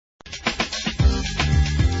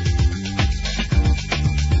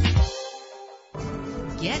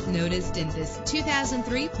Get noticed in this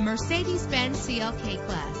 2003 Mercedes-Benz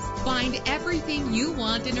CLK-Class. Find everything you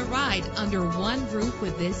want in a ride under one roof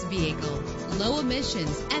with this vehicle. Low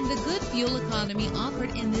emissions and the good fuel economy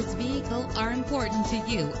offered in this vehicle are important to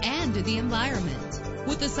you and to the environment.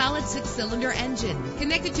 With a solid 6-cylinder engine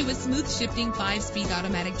connected to a smooth shifting 5-speed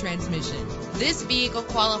automatic transmission, this vehicle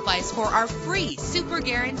qualifies for our free Super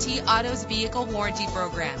Guarantee Autos Vehicle Warranty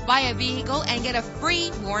Program. Buy a vehicle and get a free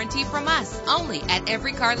warranty from us only at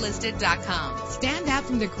everycarlisted.com. Stand out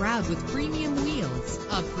from the crowd with premium wheels.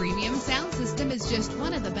 A premium sound system is just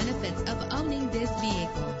one of the benefits of owning this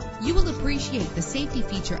vehicle. You will appreciate the safety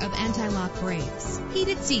feature of anti-lock brakes.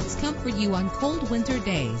 Heated seats comfort you on cold winter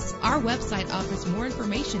days. Our website offers more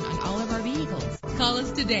information on all of our vehicles. Call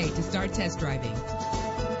us today to start test driving.